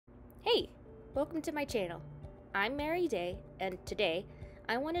Welcome to my channel. I'm Mary Day, and today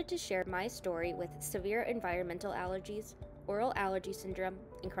I wanted to share my story with severe environmental allergies, oral allergy syndrome,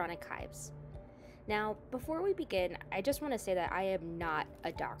 and chronic hives. Now, before we begin, I just want to say that I am not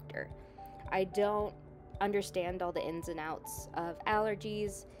a doctor. I don't understand all the ins and outs of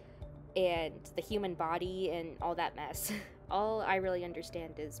allergies and the human body and all that mess. All I really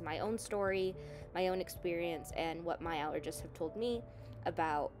understand is my own story, my own experience, and what my allergists have told me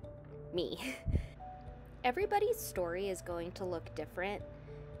about me. Everybody's story is going to look different.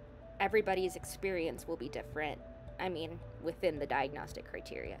 Everybody's experience will be different. I mean, within the diagnostic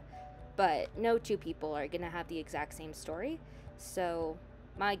criteria. But no two people are going to have the exact same story. So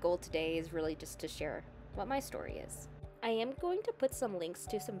my goal today is really just to share what my story is. I am going to put some links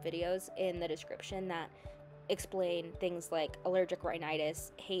to some videos in the description that explain things like allergic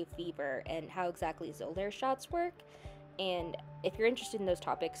rhinitis, hay fever, and how exactly Xolair shots work. And if you're interested in those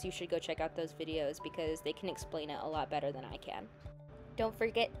topics, you should go check out those videos because they can explain it a lot better than I can. Don't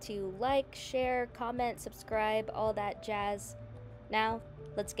forget to like, share, comment, subscribe, all that jazz. Now,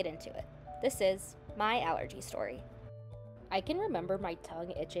 let's get into it. This is my allergy story. I can remember my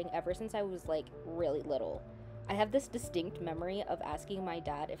tongue itching ever since I was really little. I have this distinct memory of asking my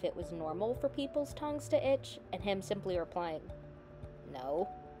dad if it was normal for people's tongues to itch, and him simply replying, no.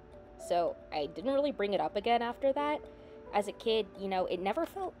 So I didn't really bring it up again after that. As a kid, it never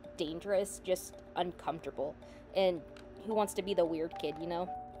felt dangerous, just uncomfortable. And who wants to be the weird kid,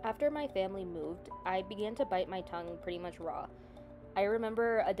 After my family moved, I began to bite my tongue pretty much raw. I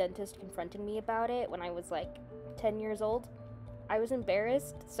remember a dentist confronting me about it when I was 10 years old. I was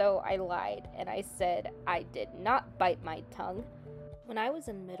embarrassed, so I lied, and I said I did not bite my tongue. When I was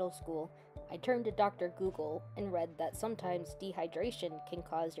in middle school, I turned to Dr. Google and read that sometimes dehydration can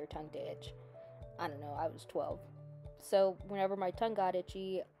cause your tongue to itch. I don't know, I was 12. So whenever my tongue got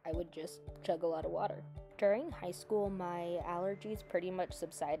itchy, I would just chug a lot of water. During high school, my allergies pretty much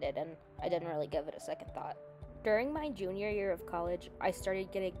subsided, and I didn't really give it a second thought. During my junior year of college, I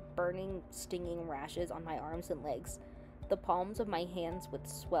started getting burning, stinging rashes on my arms and legs. The palms of my hands would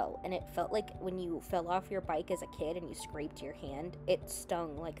swell, and it felt like when you fell off your bike as a kid and you scraped your hand, it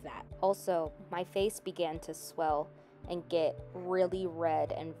stung like that. Also, my face began to swell and get really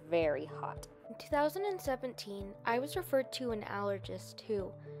red and very hot. In 2017, I was referred to an allergist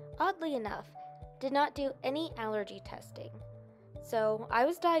who, oddly enough, did not do any allergy testing. So I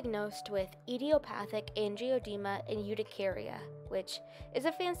was diagnosed with idiopathic angioedema and urticaria, which is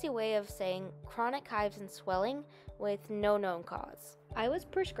a fancy way of saying chronic hives and swelling with no known cause. I was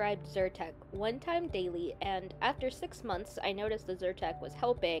prescribed Zyrtec one time daily, and after 6 months I noticed the Zyrtec was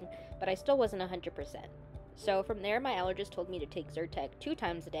helping, but I still wasn't 100%. So from there, my allergist told me to take Zyrtec 2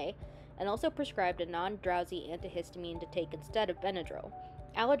 times a day, and also prescribed a non-drowsy antihistamine to take instead of Benadryl.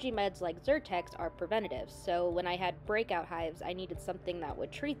 Allergy meds like Zyrtec are preventatives, so when I had breakout hives, I needed something that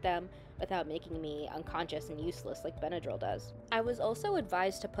would treat them without making me unconscious and useless like Benadryl does. I was also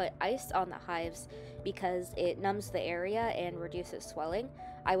advised to put ice on the hives because it numbs the area and reduces swelling.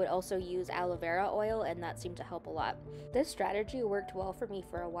 I would also use aloe vera oil, and that seemed to help a lot. This strategy worked well for me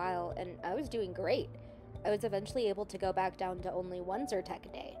for a while, and I was doing great. I was eventually able to go back down to only 1 Zyrtec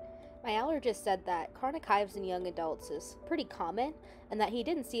a day. My allergist said that chronic hives in young adults is pretty common, and that he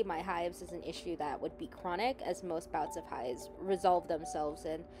didn't see my hives as an issue that would be chronic, as most bouts of hives resolve themselves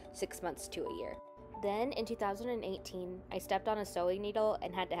in 6 months to a year. Then, in 2018, I stepped on a sewing needle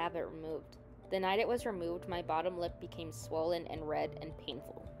and had to have it removed. The night it was removed, my bottom lip became swollen and red and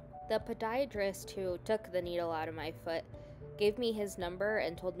painful. The podiatrist who took the needle out of my foot gave me his number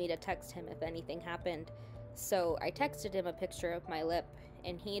and told me to text him if anything happened. So I texted him a picture of my lip,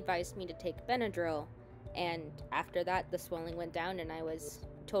 and he advised me to take Benadryl, and after that the swelling went down and I was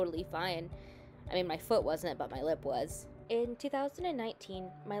totally fine. I mean, my foot wasn't, but my lip was. In 2019,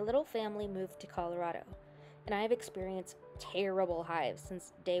 my little family moved to Colorado, and I have experienced terrible hives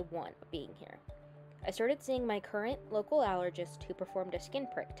since day 1 of being here. I started seeing my current local allergist who performed a skin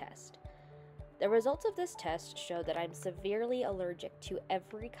prick test. The results of this test show that I'm severely allergic to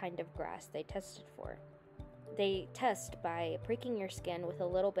every kind of grass they tested for. They test by pricking your skin with a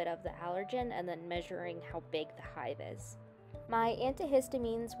little bit of the allergen and then measuring how big the hive is. My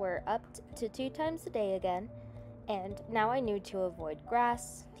antihistamines were upped to 2 times a day again, and now I knew to avoid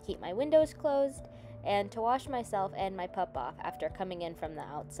grass, to keep my windows closed, and to wash myself and my pup off after coming in from the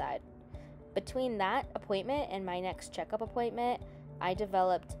outside. Between that appointment and my next checkup appointment, I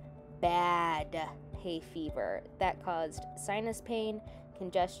developed bad hay fever that caused sinus pain,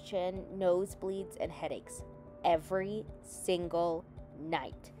 congestion, nosebleeds, and headaches every single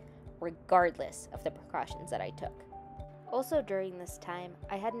night, regardless of the precautions that I took. Also during this time,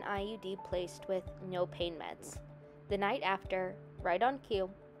 I had an IUD placed with no pain meds. The night after, right on cue,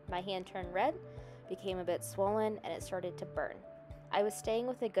 my hand turned red, became a bit swollen, and it started to burn. I was staying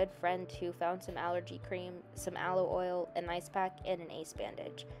with a good friend who found some allergy cream, some aloe oil, an ice pack, and an ace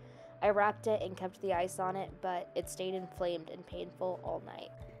bandage. I wrapped it and kept the ice on it, but it stayed inflamed and painful all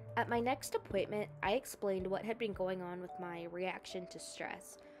night. At my next appointment, I explained what had been going on with my reaction to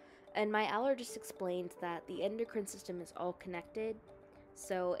stress, and my allergist explained that the endocrine system is all connected,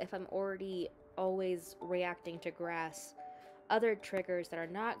 so if I'm already always reacting to grass, other triggers that are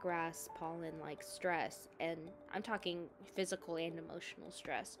not grass pollen like stress, and I'm talking physical and emotional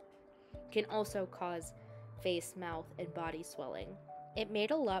stress, can also cause face, mouth, and body swelling. It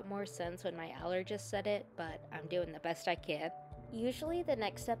made a lot more sense when my allergist said it, but I'm doing the best I can. Usually the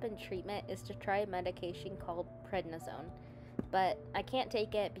next step in treatment is to try a medication called prednisone, but I can't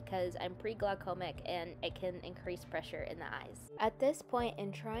take it because I'm pre-glaucomic and it can increase pressure in the eyes. At this point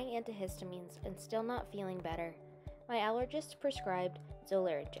in trying antihistamines and still not feeling better, my allergist prescribed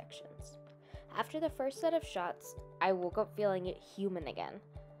Xolair injections. After the first set of shots, I woke up feeling human again.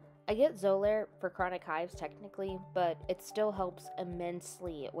 I get Xolair for chronic hives technically, but it still helps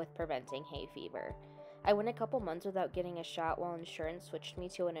immensely with preventing hay fever. I went a couple months without getting a shot while insurance switched me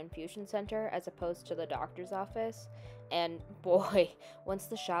to an infusion center as opposed to the doctor's office, and boy, once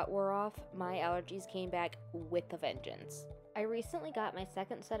the shot wore off, my allergies came back with a vengeance. I recently got my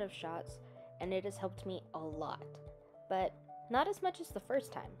second set of shots, and it has helped me a lot, but not as much as the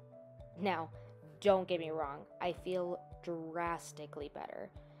first time. Now, don't get me wrong, I feel drastically better,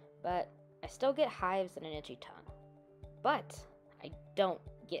 but I still get hives and an itchy tongue. But I don't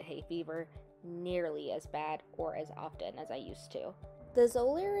get hay fever nearly as bad or as often as I used to. The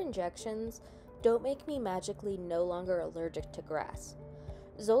Xolair injections don't make me magically no longer allergic to grass.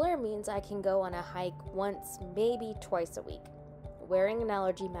 Xolair means I can go on a hike once, maybe twice a week, wearing an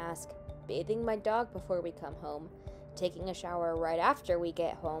allergy mask, bathing my dog before we come home, taking a shower right after we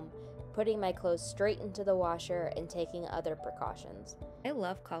get home, putting my clothes straight into the washer, and taking other precautions. I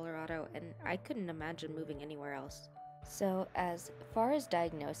love Colorado, and I couldn't imagine moving anywhere else. So as far as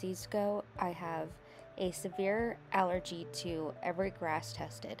diagnoses go, I have a severe allergy to every grass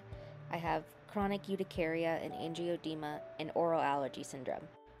tested. I have chronic urticaria and angioedema and oral allergy syndrome.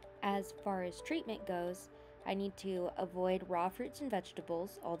 As far as treatment goes, I need to avoid raw fruits and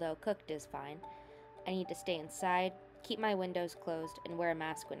vegetables, although cooked is fine. I need to stay inside, keep my windows closed, and wear a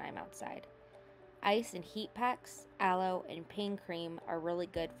mask when I'm outside. Ice and heat packs, aloe, and pain cream are really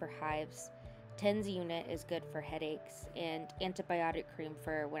good for hives. TENS unit is good for headaches, and antibiotic cream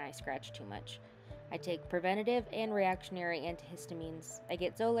for when I scratch too much. I take preventative and reactionary antihistamines. I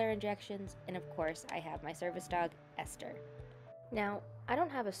get Xolair injections, and of course, I have my service dog, Esther. Now, I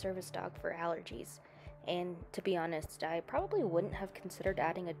don't have a service dog for allergies, and to be honest, I probably wouldn't have considered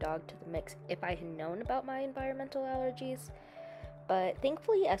adding a dog to the mix if I had known about my environmental allergies. But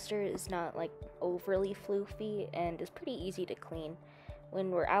thankfully, Esther is not overly floofy and is pretty easy to clean. When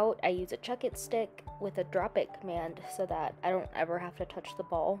we're out, I use a chuck it stick with a drop it command so that I don't ever have to touch the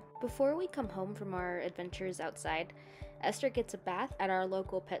ball. Before we come home from our adventures outside, Esther gets a bath at our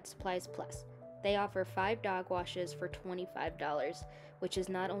local Pet Supplies Plus. They offer 5 dog washes for $25, which is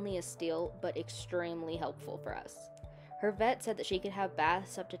not only a steal, but extremely helpful for us. Her vet said that she could have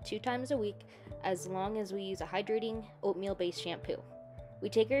baths up to 2 times a week as long as we use a hydrating, oatmeal-based shampoo. We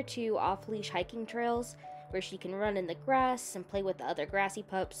take her to off-leash hiking trails where she can run in the grass and play with the other grassy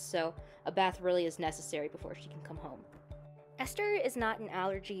pups, so a bath really is necessary before she can come home. Esther is not an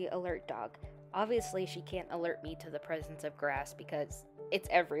allergy alert dog. Obviously, she can't alert me to the presence of grass because it's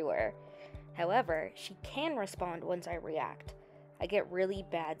everywhere. However, she can respond once I react. I get really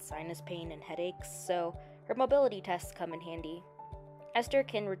bad sinus pain and headaches, so her mobility tests come in handy. Esther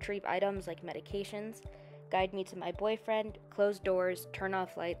can retrieve items like medications, guide me to my boyfriend, close doors, turn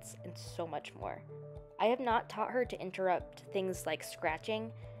off lights, and so much more. I have not taught her to interrupt things like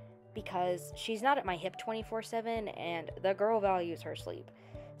scratching because she's not at my hip 24/7 and the girl values her sleep.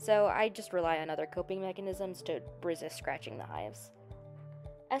 So I just rely on other coping mechanisms to resist scratching the hives.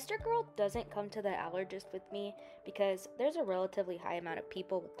 Esther Girl doesn't come to the allergist with me because there's a relatively high amount of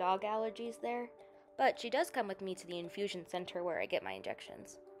people with dog allergies there, but she does come with me to the infusion center where I get my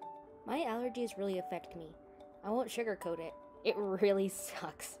injections. My allergies really affect me. I won't sugarcoat it. It really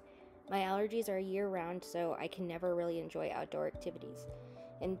sucks. My allergies are year-round, so I can never really enjoy outdoor activities.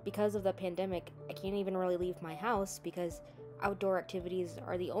 And because of the pandemic, I can't even really leave my house because outdoor activities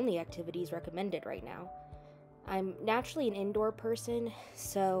are the only activities recommended right now. I'm naturally an indoor person,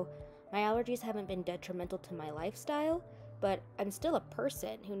 so my allergies haven't been detrimental to my lifestyle, but I'm still a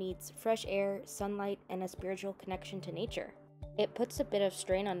person who needs fresh air, sunlight, and a spiritual connection to nature. It puts a bit of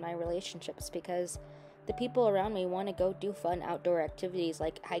strain on my relationships because the people around me want to go do fun outdoor activities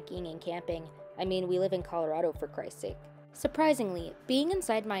like hiking and camping. I mean, we live in Colorado, for Christ's sake. Surprisingly, being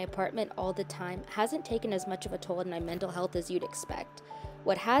inside my apartment all the time hasn't taken as much of a toll on my mental health as you'd expect.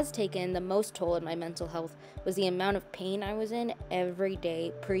 What has taken the most toll on my mental health was the amount of pain I was in every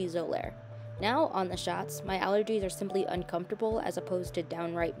day pre-Xolair. Now, on the shots, my allergies are simply uncomfortable as opposed to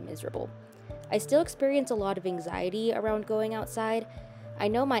downright miserable. I still experience a lot of anxiety around going outside. I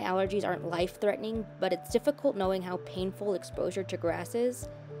know my allergies aren't life-threatening, but it's difficult knowing how painful exposure to grass is.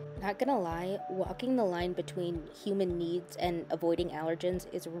 Not gonna lie, walking the line between human needs and avoiding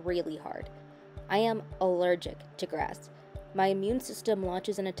allergens is really hard. I am allergic to grass. My immune system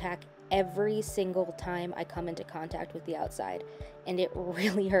launches an attack every single time I come into contact with the outside, and it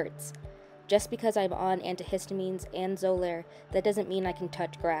really hurts. Just because I'm on antihistamines and Xolair, that doesn't mean I can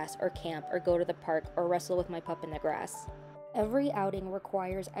touch grass or camp or go to the park or wrestle with my pup in the grass. Every outing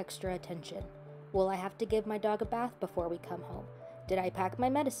requires extra attention. Will I have to give my dog a bath before we come home? Did I pack my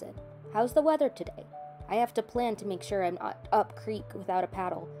medicine? How's the weather today? I have to plan to make sure I'm not up creek without a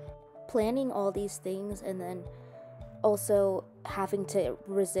paddle. Planning all these things and then also having to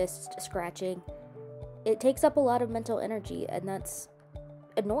resist scratching, it takes up a lot of mental energy, and that's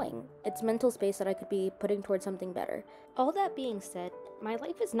annoying. It's mental space that I could be putting towards something better. All that being said, my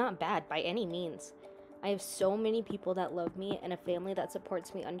life is not bad by any means. I have so many people that love me and a family that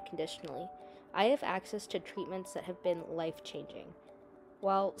supports me unconditionally. I have access to treatments that have been life-changing.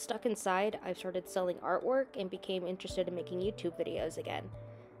 While stuck inside, I've started selling artwork and became interested in making YouTube videos again.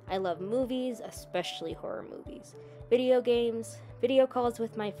 I love movies, especially horror movies, video games, video calls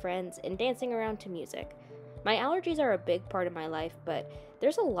with my friends, and dancing around to music. My allergies are a big part of my life, but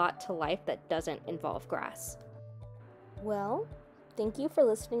there's a lot to life that doesn't involve grass. Well, thank you for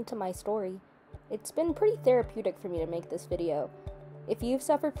listening to my story. It's been pretty therapeutic for me to make this video. If you've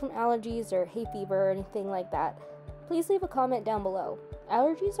suffered from allergies or hay fever or anything like that, please leave a comment down below.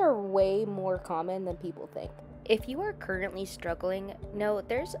 Allergies are way more common than people think. If you are currently struggling, know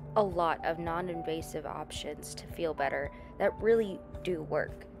there's a lot of non-invasive options to feel better that really do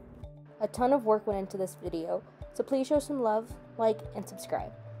work. A ton of work went into this video, so please show some love, like, and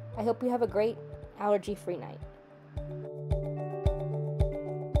subscribe. I hope you have a great allergy-free night.